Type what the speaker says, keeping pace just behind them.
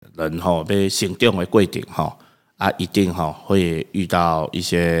人要成长的过程一定会遇到一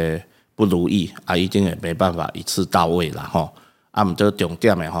些不如意一定也没办法一次到位啦不过重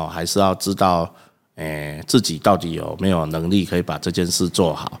点的还是要知道自己到底有没有能力可以把这件事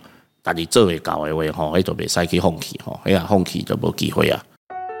做好。但你做袂到的话那就不可以去放弃放弃就没机会啊。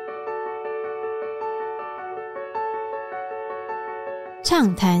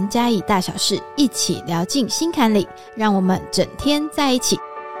畅谈嘉义大小事，一起聊进心坎里，让我们整天在一起。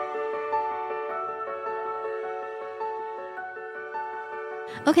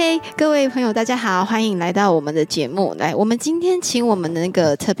OK， 各位朋友大家好，欢迎来到我们的节目。来，我们今天请我们的那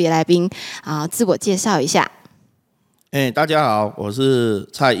个特别来宾自我介绍一下。大家好，我是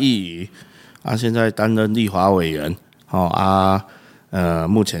蔡义宇现在担任立法委员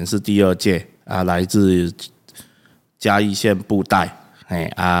目前是第2届来自嘉义县布袋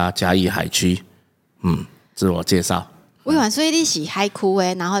嘉义海区。自我介绍。委员，所以你是海区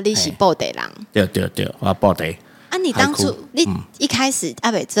的，然后你是布袋人。对，我布袋。你当初你一开始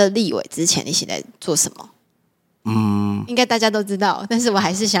没做立委之前，你是在做什么？应该大家都知道，但是我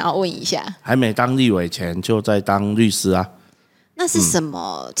还是想要问一下。还没当立委前就在当律师啊。那是什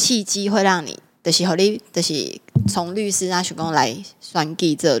么契机会让你就是你就是从律师想说来选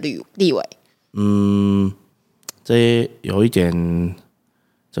举这立委？这有一点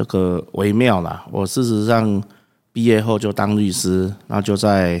这个微妙啦。我事实上毕业后就当律师，然后就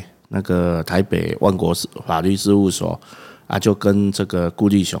在那个台北万国法律事务所就跟这个顾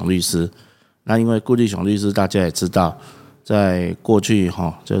立雄律师。那因为顾立雄律师大家也知道，在过去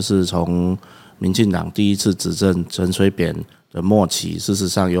就是从民进党第一次执政陈水扁的末期，事实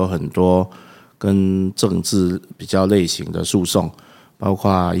上有很多跟政治比较类型的诉讼，包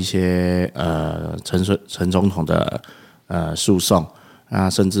括一些陈总统的诉讼，那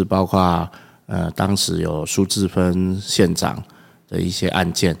甚至包括当时有苏治芬县长的一些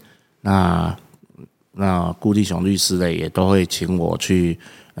案件。那顾立雄律师呢，也都会请我去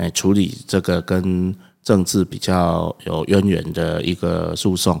处理这个跟政治比较有渊源的一个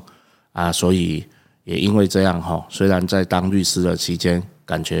诉讼所以也因为这样虽然在当律师的期间，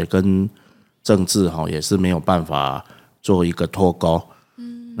感觉跟政治也是没有办法做一个脱钩。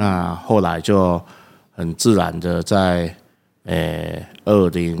那后来就很自然的在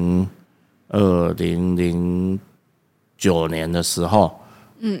2009年的时候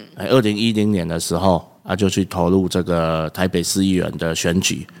，2010年的时候就去投入这个台北市议员的选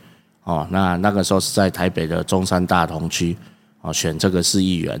举那个时候是在台北的中山大同区选这个市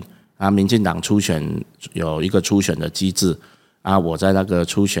议员民进党初选有一个初选的机制我在那个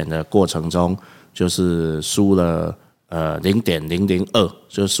初选的过程中就是输了0.002，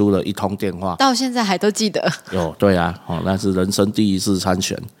就输了一通电话，到现在还都记得。对那是人生第一次参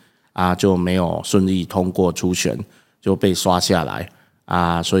选就没有顺利通过初选，就被刷下来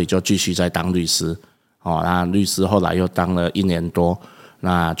所以就继续在当律师那律师后来又当了1年多，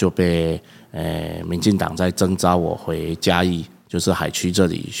那就被民进党在征召我回嘉义，就是海区这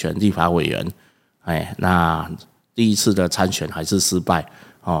里选立法委员那第一次的参选还是失败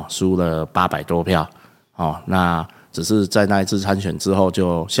输了800多票那只是在那一次参选之后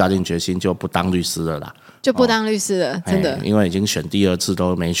就下定决心就不当律师了啦，就不当律师了真的因为已经选第2次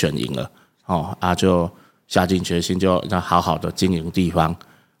都没选赢了就下定决心就要好好的经营地方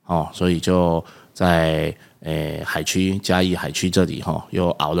所以就在海区嘉义海区这里又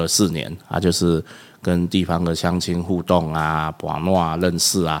熬了4年就是跟地方的乡亲互动盘络认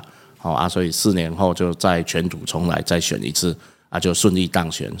识所以4年后就再卷土重来再选一次就顺利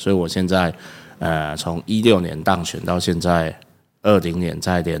当选。所以我现在从16年当选到现在20年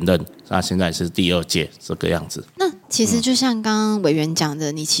再连任，那现在是第2届这个样子。那其实就像刚刚委员讲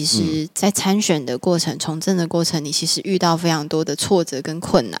的，你其实在参选的过程从政的过程，你其实遇到非常多的挫折跟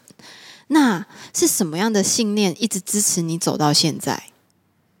困难，那是什么样的信念一直支持你走到现在？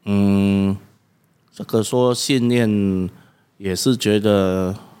这个说信念也是觉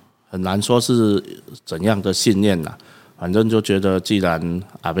得很难说是怎样的信念啦，反正就觉得既然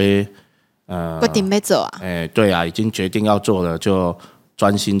决定要做对已经决定要做了，就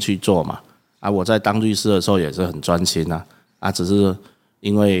专心去做嘛。我在当律师的时候也是很专心只是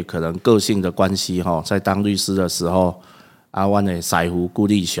因为可能个性的关系在当律师的时候我的师父顾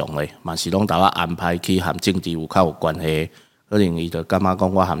立雄嘛是拢给我安排去和政治有较有关系，可能他就感觉说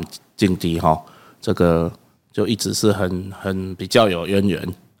我和政治这个就一直是很比较有渊源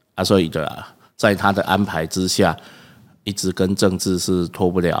所以在他的安排之下，一直跟政治是脱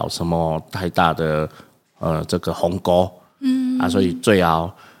不了什么太大的这个鸿沟所以最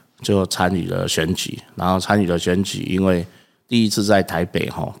后就参与了选举，然后参与了选举，因为第一次在台北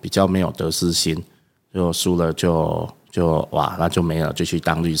比较没有得失心，就输了就就哇那就没了，就去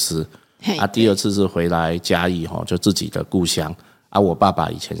当律师。第二次是回来嘉义就自己的故乡我爸爸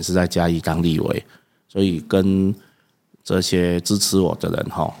以前是在嘉义当立委，所以跟这些支持我的人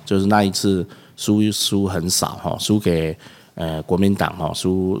就是那一次输很少输给国民党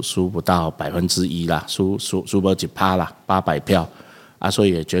输不到1%啦，输不1%啦，800票所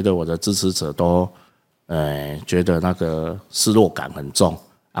以也觉得我的支持者都觉得那个失落感很重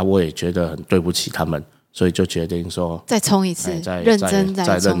我也觉得很对不起他们，所以就决定说再冲一次，再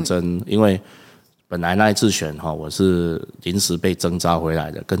认真，因为本来那一次选我是临时被征召回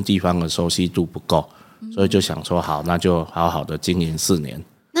来的，跟地方的熟悉度不够，所以就想说好，那就好好的经营4年。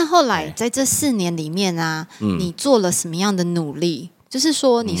那后来在这4年里面你做了什么样的努力？就是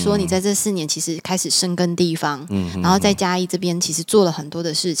说，你说你在这4年其实开始深耕地方，然后在嘉义这边其实做了很多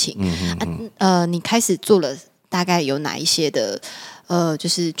的事情，你开始做了大概有哪一些的就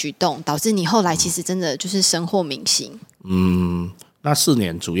是举动，导致你后来其实真的就是深获民心？那4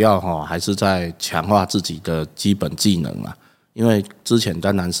年主要还是在强化自己的基本技能因为之前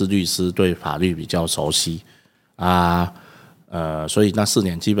当然是律师，对法律比较熟悉所以那4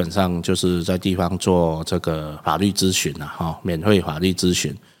年基本上就是在地方做这个法律咨询免费法律咨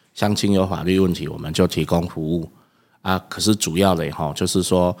询，乡亲有法律问题我们就提供服务可是主要的就是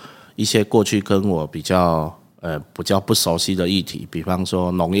说一些过去跟我比较不熟悉的议题，比方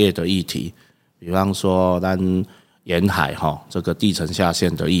说农业的议题，比方说咱沿海这个地层下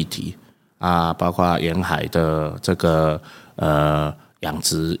陷的议题包括沿海的这个养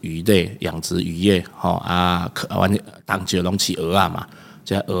殖渔业当节拢起鹅嘛，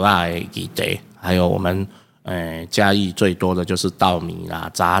这鹅的议题，还有我们嘉义最多的就是稻米啦、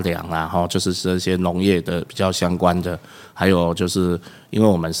杂粮啦就是这些农业的比较相关的，还有就是因为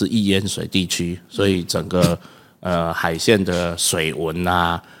我们是易淹水地区，所以整个海线的水文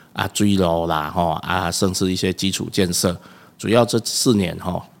水路啦甚至一些基础建设，主要这4年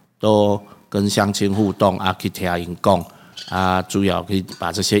都跟乡亲互动去听因讲主要可以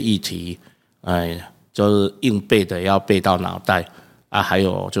把这些议题就是硬背的要背到脑袋还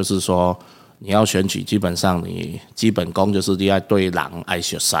有就是说你要选举，基本上你基本功就是你要对人爱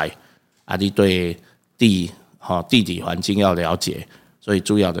熟悉你对地理环境要了解，所以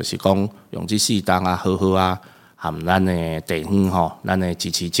主要就是讲用这4档好好和咱的地方咱的支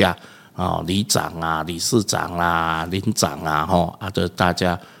持者里长理事长邻长就大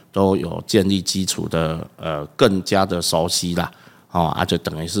家都有建立基础的更加的熟悉啦就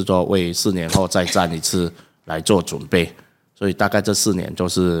等于是说为4年后再战一次来做准备，所以大概这4年就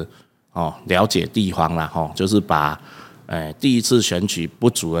是了解地方啦就是把第一次选举不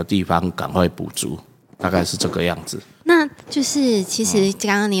足的地方赶快补足，大概是这个样子。那就是其实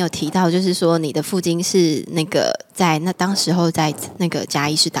刚刚你有提到，就是说你的父亲是那个在当时候在那个嘉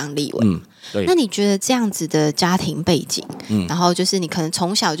义市当立委，对。那你觉得这样子的家庭背景，然后就是你可能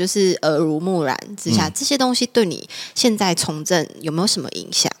从小就是耳濡目染之下，这些东西对你现在从政有没有什么影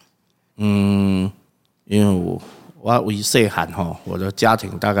响？因为我为细汉我的家庭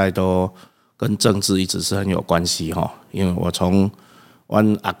大概都跟政治一直是很有关系因为我从我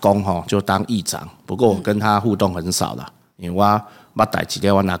阿公就当议长，不过我跟他互动很少啦，因为我捌代志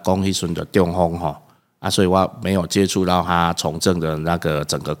了，我阿公那时候就中风所以我没有接触到他从政的那个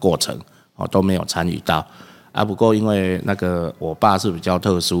整个过程都没有参与到不过因为那个我爸是比较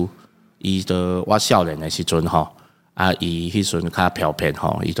特殊，伊的我少年的时阵伊迄时阵较飘偏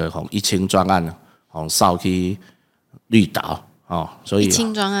伊就从1清专案扫去绿岛所以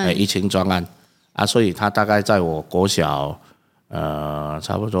1清专案所以他大概在我国小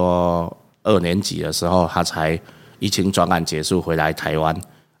差不多2年级的时候，他才1清专案结束回来台湾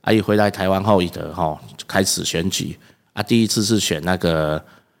一回来台湾后就开始选举第一次是选那个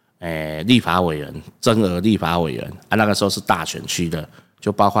立法委员，增额立法委员那个时候是大选区的，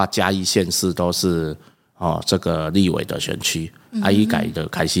就包括嘉义县市都是这个立委的选区伊改的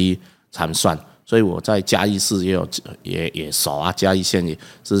开始参选，所以我在嘉义市也熟嘉义县也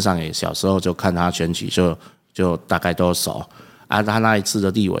事实上也小时候就看他选举就大概都熟他那一次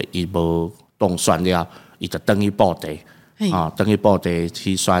的立委伊无当选了，伊就登去布袋登去布袋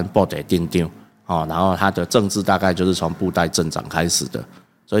去选布袋镇长然后他的政治大概就是从布袋镇长开始的，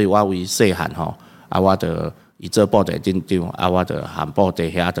所以我为细汉我就伊做布袋镇长我就含布袋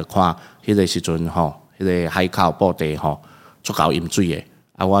遐就看迄个时阵迄个海口布袋出口饮水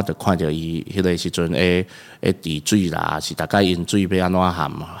的我就看到伊迄个时阵治水啦，是大概饮水要安怎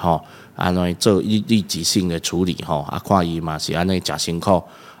含安怎做立即性的处理看伊嘛是安尼真辛苦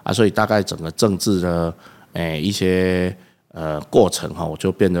所以大概整个政治的一些过程我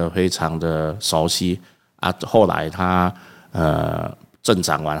就变得非常的熟悉后来他镇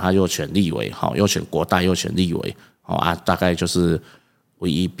长完他又选立委又选国代又选立委大概就是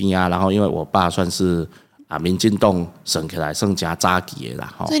唯一边啊，然后因为我爸算是民进党省起来算加早期的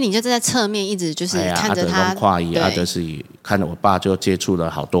啦，所以你就在侧面一直就是看着他，就是看着我爸就接触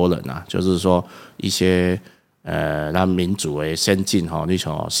了好多人啊，就是说一些咱民主的先进你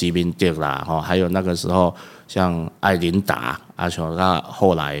像习明德啦，还有那个时候像艾琳达像他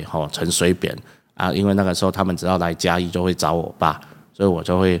后来陈水扁因为那个时候他们只要来嘉义就会找我爸，所以我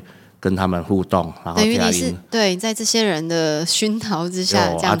就会跟他们互动，然后等于你是对在这些人的熏陶之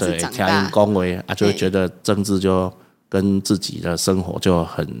下这样子长大，听因恭维就会觉得政治就跟自己的生活就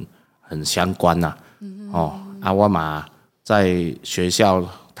很相关呐。我嘛在学校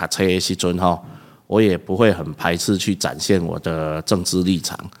读册的时阵我也不会很排斥去展现我的政治立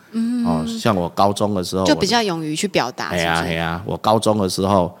场。像我高中的时候，就比较勇于去表达。我高中的时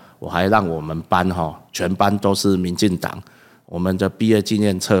候，我还让我们班全班都是民进党。我们的毕业纪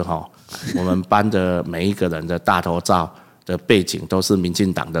念册我们班的每一个人的大头照的背景都是民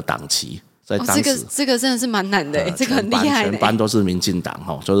进党的党旗。在当时这个真的是蛮难的，这个很厉害的。全班都是民进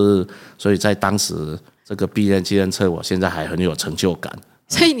党就是所以在当时这个毕业纪念册，我现在还很有成就感。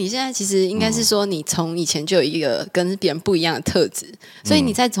所以你现在其实应该是说，你从以前就有一个跟别人不一样的特质，所以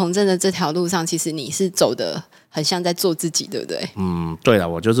你在从政的这条路上，其实你是走的很像在做自己，对不对？对了，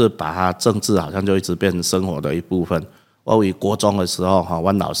我就是把它政治好像就一直变成生活的一部分。我以国中的时候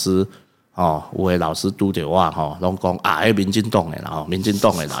我老师有的老师拄着我拢讲民进党的啦，民进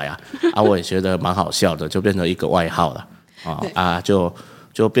党的来我也觉得蛮好笑的，就变成一个外号了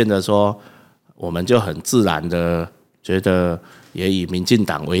就变得说我们就很自然的觉得也以民进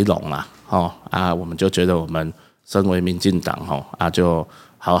党为荣啦我们就觉得我们身为民进党就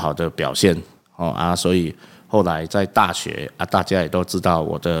好好的表现所以后来在大学大家也都知道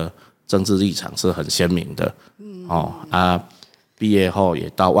我的政治立场是很鲜明的毕业后也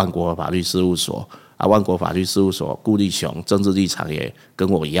到万国法律事务所万国法律事务所顾立雄政治立场也跟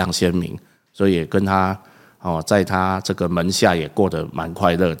我一样鲜明，所以也跟他在他这个门下也过得蛮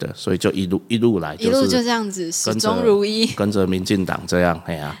快乐的，所以就一路来一路就这样子始终如一，跟着民进党这样。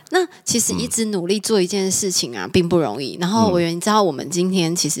那其实一直努力做一件事情并不容易。然后委员，你知道我们今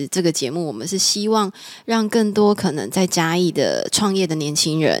天其实这个节目，我们是希望让更多可能在嘉义的创业的年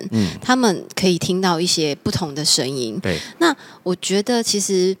轻人，他们可以听到一些不同的声音。对，那我觉得其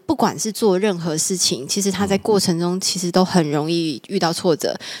实不管是做任何事情，其实他在过程中其实都很容易遇到挫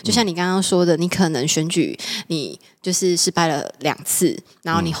折。就像你刚刚说的，你可能选举你就是失败了2次，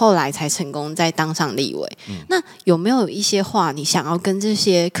然后你后来才成功再当上立委。那有没有一些话你想要跟这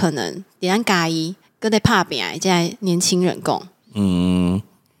些可能在嘉义跟在打拼的这年轻人讲？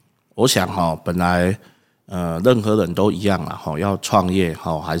我想本来任何人都一样啦要创业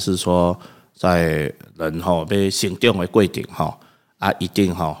还是说在人要成长的过程一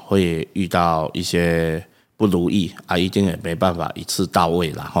定会遇到一些不如意一定也没办法一次到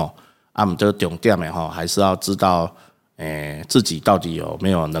位啦不过重点的还是要知道自己到底有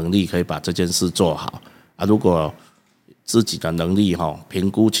没有能力可以把这件事做好如果自己的能力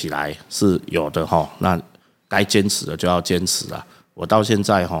评估起来是有的那该坚持的就要坚持我到现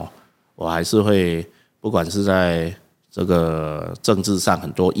在我还是会不管是在这个政治上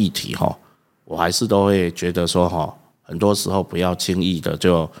很多议题我还是都会觉得说很多时候不要轻易的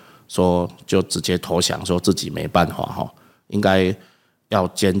就直接投降，说自己没办法应该要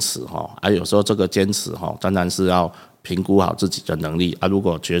坚持有时候这个坚持当然是要评估好自己的能力如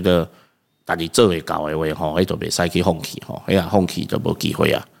果觉得自己做会到的话那就不可以去放弃放弃就没机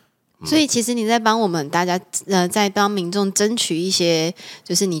会所以其实你在帮我们大家在帮民众争取一些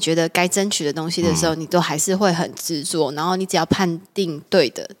就是你觉得该争取的东西的时候，你都还是会很执着，然后你只要判定对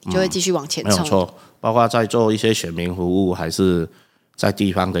的，你就会继续往前冲。没有错，包括在做一些选民服务，还是在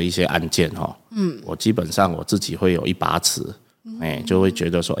地方的一些案件我基本上我自己会有一把尺就会觉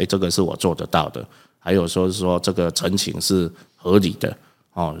得说这个是我做得到的，还有说这个陈情是合理的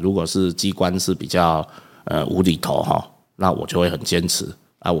如果是机关是比较无厘头那我就会很坚持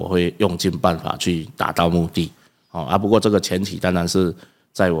我会用尽办法去达到目的不过这个前提当然是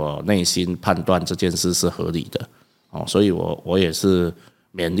在我内心判断这件事是合理的所以我也是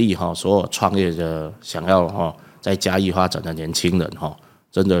勉励所有创业的想要在嘉义发展的年轻人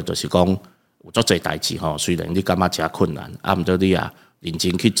真的就是讲有很多事情虽然你感觉很困难不过你认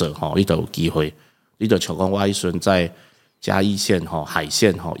真去做你就有机会。你就像讲我以前在嘉义县海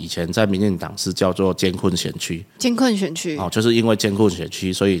线以前在民进党是叫做艰困选区，艰困选区就是因为艰困选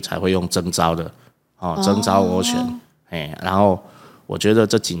区，所以才会用征召的征召我选然后我觉得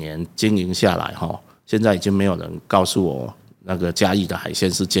这几年经营下来现在已经没有人告诉我那个嘉义的海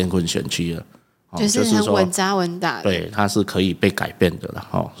线是艰困选区了，就是很稳扎稳打的，对，它是可以被改变的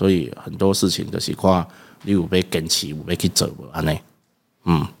啦所以很多事情就是看你有要坚持，有要去做无安尼？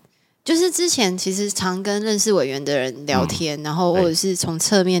就是之前其实常跟认识委员的人聊天，然后或者是从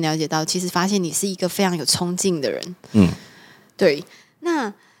侧面了解到，其实发现你是一个非常有冲劲的人。对。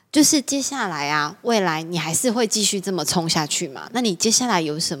那就是接下来啊，未来你还是会继续这么冲下去吗？那你接下来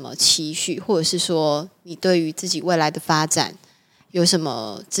有什么期许，或者是说你对于自己未来的发展有什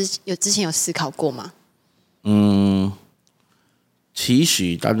么之前有思考过吗？期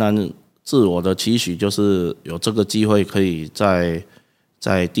许当然自我的期许就是有这个机会可以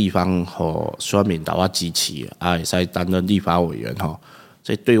在地方和选民给我支持，会使担任立法委员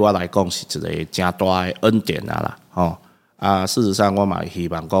这对我来讲是一个真大的恩典啦事实上我嘛希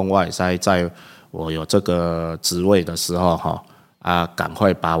望讲我会使在我有这个职位的时候赶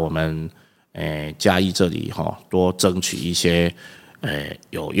快把我们嘉义这里多争取一些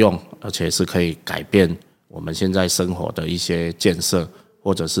有用而且是可以改变我们现在生活的一些建设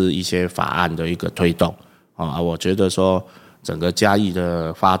或者是一些法案的一个推动我觉得说整个嘉义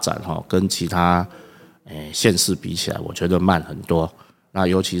的发展跟其他县市比起来，我觉得慢很多。那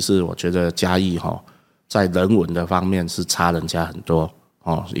尤其是我觉得嘉义在人文的方面是差人家很多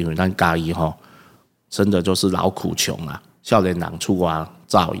因为咱嘉义真的就是劳苦穷啊，少年人出外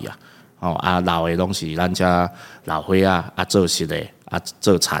走伊老的拢是咱家老伙仔做实的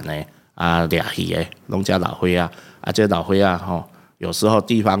做田的掠鱼的，拢家老伙仔这老伙仔有时候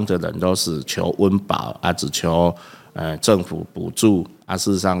地方的人都是求温饱只求政府补助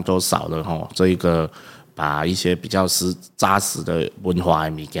事实上都少了这一个把一些比较扎实的文化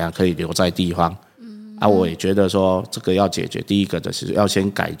的物件可以留在地方我也觉得说这个要解决，第一个就是要先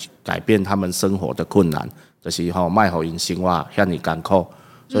改变他们生活的困难，就是莫让他们生活那么艰苦，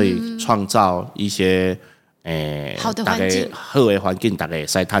所以创造一些好的环境，好的环境，大家会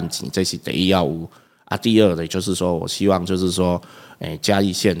使赚钱，这是第一要务第二的就是说我希望就是说嘉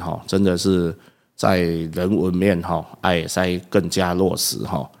义县真的是在人文面会使更加落实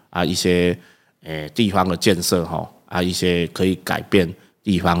一些地方的建设一些可以改变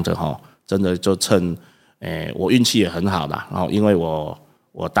地方的真的就趁我运气也很好啦因为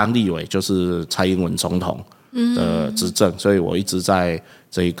我当立委就是蔡英文总统的执政所以我一直在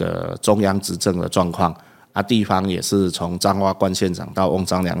这个中央执政的状况地方也是从彰化关县长到翁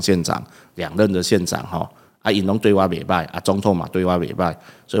章良县长两任的县长因拢对我不错总统嘛对我不错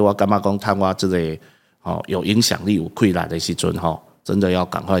所以我感觉讲趁我这个有影响力有溃烂的时阵真的要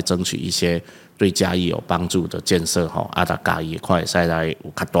赶快争取一些对嘉义有帮助的建设大家也快使来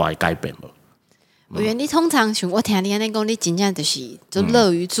有较大的改变委员，你通常我听你安尼讲，你真正就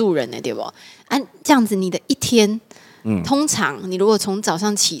乐于助人的对不？这样子你的一天，通常你如果从早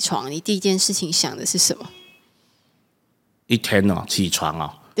上起床，你第一件事情想的是什么？一天起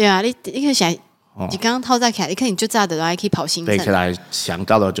床对啊，你可想，你刚刚套在起来，你看你就炸的都还可以跑行程。背起来想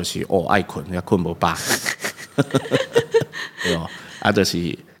到的就是爱困，要困不饱。对就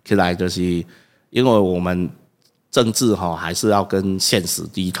是起来就是因为我们政治还是要跟现实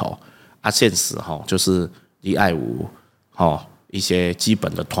低头现实就是你要有一些基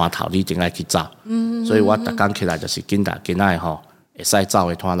本的摊头，你一定要去走。所以我每天起来就是紧仔会使走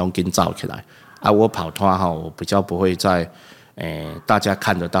的摊拢紧走起来我跑摊我比较不会在大家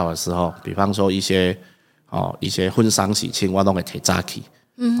看得到的时候，比方说一些婚丧喜庆，我拢会提早去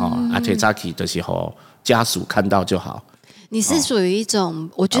提早去就是让家属看到就好。你是属于一种，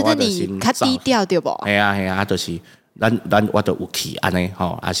我觉得你较低调对不？系啊，就是我都有去安尼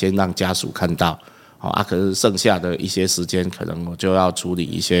先让家属看到可是剩下的一些时间，可能我就要处理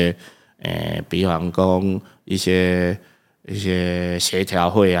一些比方说一些协调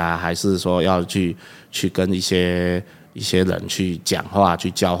会还是说要去跟一些人去讲话，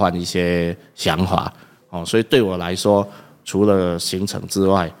去交换一些想法所以对我来说，除了行程之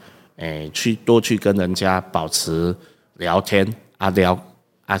外，多去跟人家保持聊天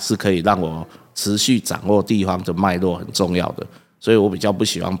是可以让我持续掌握地方的脉络，很重要的。所以我比较不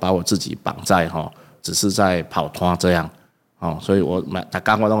喜欢把我自己绑在只是在跑摊这样所以我每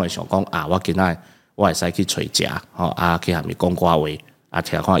天我都会想讲我今天我会使去找食去和他们讲话话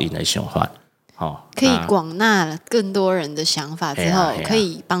听看他们的想法可以广纳更多人的想法之后，可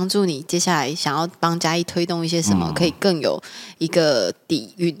以帮助你接下来想要帮嘉义推动一些什么，可以更有一个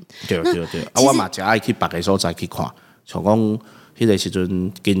底蕴。对我嘛也爱去别个所在去看，像讲迄个时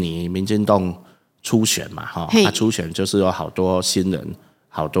阵，今年民进党初选嘛初选就是有好多新人，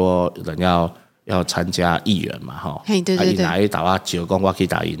好多人要参加议员嘛对因来打我招讲我去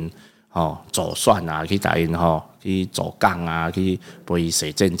打因走算去打因去走杠去陪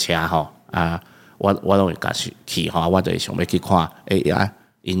洗政车我都会去我就想要去看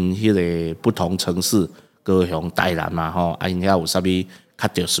因迄个不同城市高雄台南嘛因遐有啥物较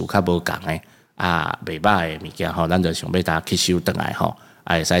特殊较无共的啊袂歹的物件吼，咱就想要大家吸收回来吼，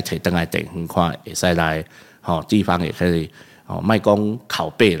啊会使摕回来电园看，会使来吼地方也可以哦，莫讲拷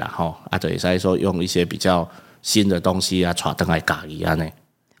贝啦吼，啊就会使说用一些比较新的东西啊，带回来教伊安尼。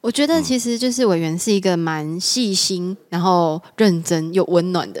我觉得其实就是委员是一个蛮细心，然后认真又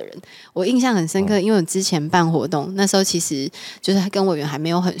温暖的人。我印象很深刻，因为我之前办活动，那时候其实就是他跟委员还没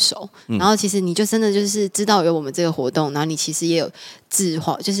有很熟，然后其实你就真的就是知道有我们这个活动，然后你其实也有致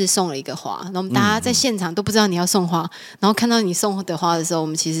花，就是送了一个花，然后我们大家在现场都不知道你要送花，然后看到你送的花的时候，我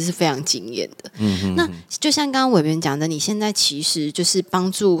们其实是非常惊艳的。那就像刚刚委员讲的，你现在其实就是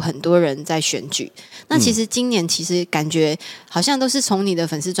帮助很多人在选举。那其实今年其实感觉好像都是从你的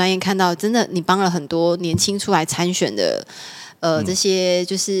粉丝专页看到，真的你帮了很多年轻出来参选的。这些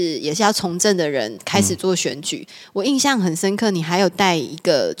就是也是要从政的人开始做选举，我印象很深刻。你还有带一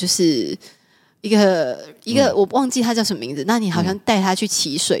个，就是一个我忘记他叫什么名字，那你好像带他去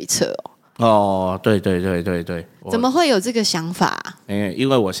骑水车哦。哦，对，怎么会有这个想法啊？因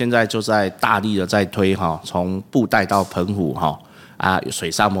为我现在就在大力的在推哈，从布袋到澎湖哈啊，水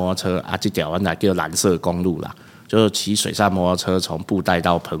上摩托车啊，这条原来叫蓝色公路啦，就是骑水上摩托车从布袋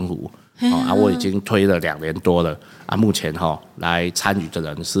到澎湖。啊，我已经推了2年多了啊，目前来参与的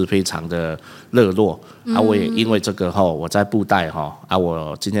人是非常的热络啊，我也因为这个我在布袋啊，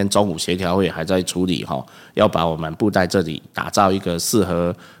我今天中午协调会还在处理要把我们布袋这里打造一个适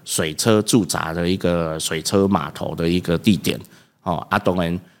合水车驻扎的一个水车码头的一个地点啊，当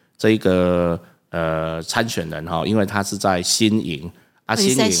然这个参选人因为他是在新营啊，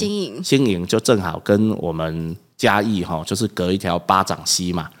新营就正好跟我们嘉义就是隔一条巴掌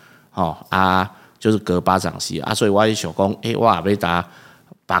溪嘛。就是隔巴掌溪啊，所以我也想讲，我也要打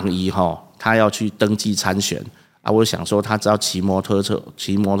帮他他要去登记参选啊。我想说，他只要骑摩托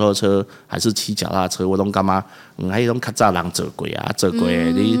车还是骑脚踏车，我拢感觉，迄种较早人做过啊，做过的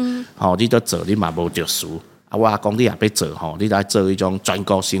你都做，你嘛无着输啊。我讲你也要做你来做迄种全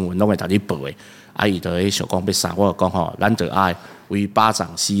国新闻，拢会甲你报的。啊，伊就会想讲要啥，我就讲咱就爱为巴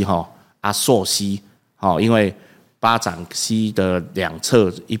掌溪溯溪因为。巴掌溪的2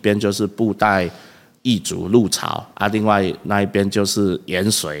侧，一边就是布袋义族鹿草啊，另外那一边就是盐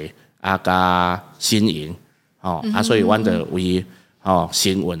水啊加新营所以我们就为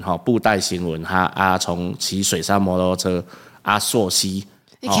新闻布袋新闻啊，从骑水上摩托车溯溪，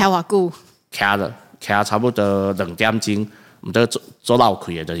你骑偌久？骑差不多2点钟，唔得做老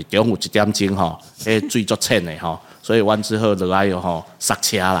开的，就是中午1点钟水足浅的所以完之后就要有塞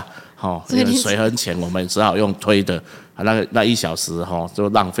车啦。因为水很浅，我们只好用推的，那1小时就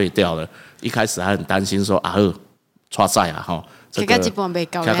浪费掉了。一开始还很担心说拖赛啊骑到一半袂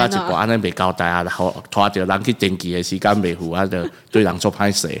交代安尼袂交代啊，然后拖着人去登记的时间袂符啊，就对人做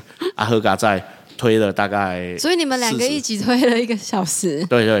歹势啊。好佳在推了大概，所以你们2个一起推了1个小时。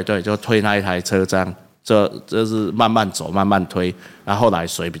对，就推那一台车这样，这是慢慢走慢慢推，然后后来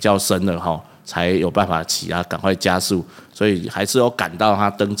水比较深了才有办法骑啊，赶快加速，所以还是有赶到他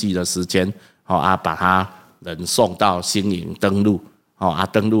登记的时间把他人送到新营登陆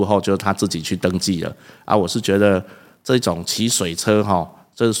登陆后就他自己去登记了啊。我是觉得这种骑水车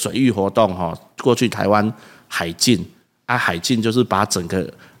这是水域活动过去台湾海禁啊，海禁就是把整个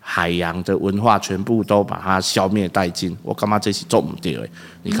海洋的文化全部都把它消灭殆尽，我感觉这是做不对的。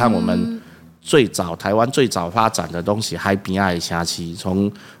你看我们。台湾最早发展的东西，海边的城市，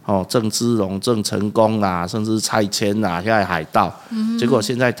从郑芝龙、郑成功啦，甚至蔡牵啦，现在海盗，结果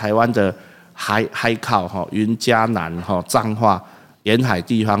现在台湾的海口云嘉南彰化沿海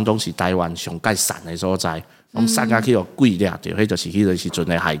地方都是台湾上盖散的所在，拢散下去有贵掠着，迄就是迄个时阵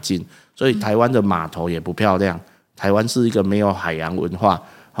的海禁，所以台湾的码头也不漂亮，台湾是一个没有海洋文化，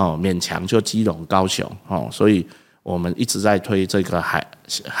勉强就基隆、高雄，所以。我们一直在推这个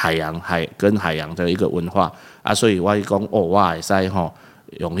海洋跟海洋的一个文化啊，所以我讲我会使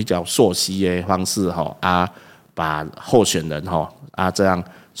用一条溯溪的方式把候选人这样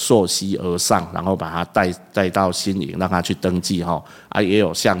溯溪而上，然后把他带到新营，让他去登记也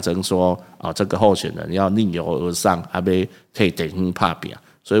有象征说这个候选人要逆流而上，要替地方打拼，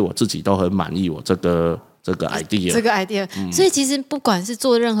所以我自己都很满意我这个 idea， 所以其实不管是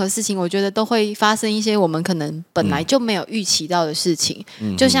做任何事情，我觉得都会发生一些我们可能本来就没有预期到的事情。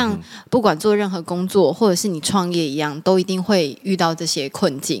就像不管做任何工作，或者是你创业一样，都一定会遇到这些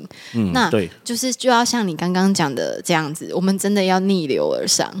困境。那就要像你刚刚讲的这样子，我们真的要逆流而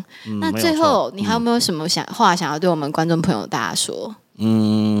上。那最后你还有没有什么话想要对我们观众朋友大家说？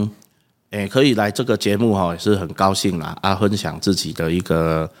可以来这个节目也是很高兴啦，分享自己的一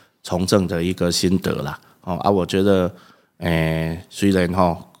个从政的一个心得啦。我觉得，虽然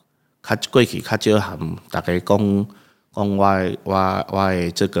过去较少含大家讲讲我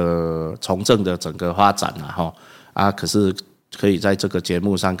的这个从政的整个发展可是可以在这个节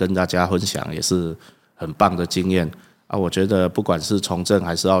目上跟大家分享，也是很棒的经验我觉得不管是从政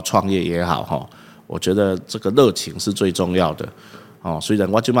还是要创业也好我觉得这个热情是最重要的虽然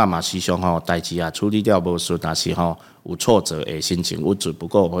我现在嘛时常事情处理掉不顺，但是有挫折的心情郁卒，不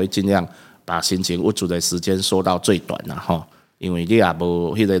过我会尽量把心情郁卒的时间缩到最短因为你也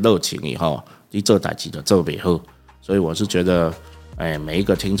无迄个热情你做代志就做不好，所以我是觉得每一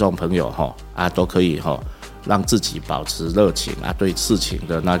个听众朋友都可以让自己保持热情对事情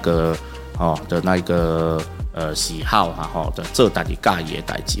的那个喜好的做代志介意的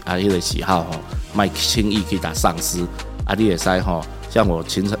代志迄个喜好莫轻易去打丧失你也可以像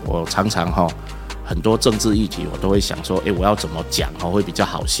我常常很多政治议题我都会想说我要怎么讲会比较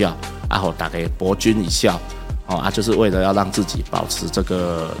好笑大家博君一笑就是为了要让自己保持这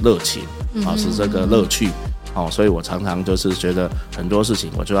个热情，保持这个乐趣所以我常常就是觉得很多事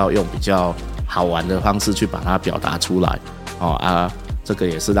情我就要用比较好玩的方式去把它表达出来这个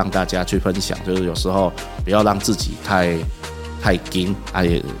也是让大家去分享，就是有时候不要让自己太硬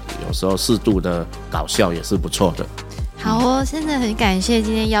也有时候适度的搞笑也是不错的。好真的很感谢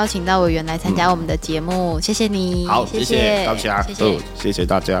今天邀请到委员来参加我们的节目，谢谢你。好，谢谢大家，谢谢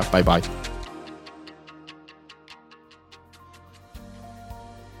大家，拜拜。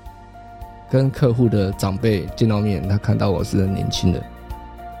跟客户的长辈见到面，他看到我是很年轻的，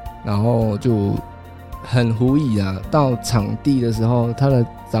然后就很狐疑到场地的时候，他的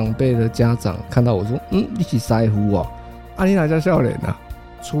长辈的家长看到我说：“你是师傅你哪叫少年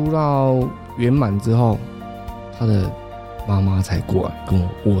出到圆满之后，他的妈妈才过来跟我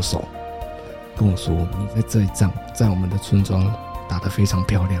握手，跟我说：“你在这一仗，在我们的村庄打得非常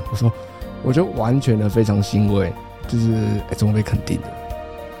漂亮。”我说，我就完全的非常欣慰，就是终于被肯定的。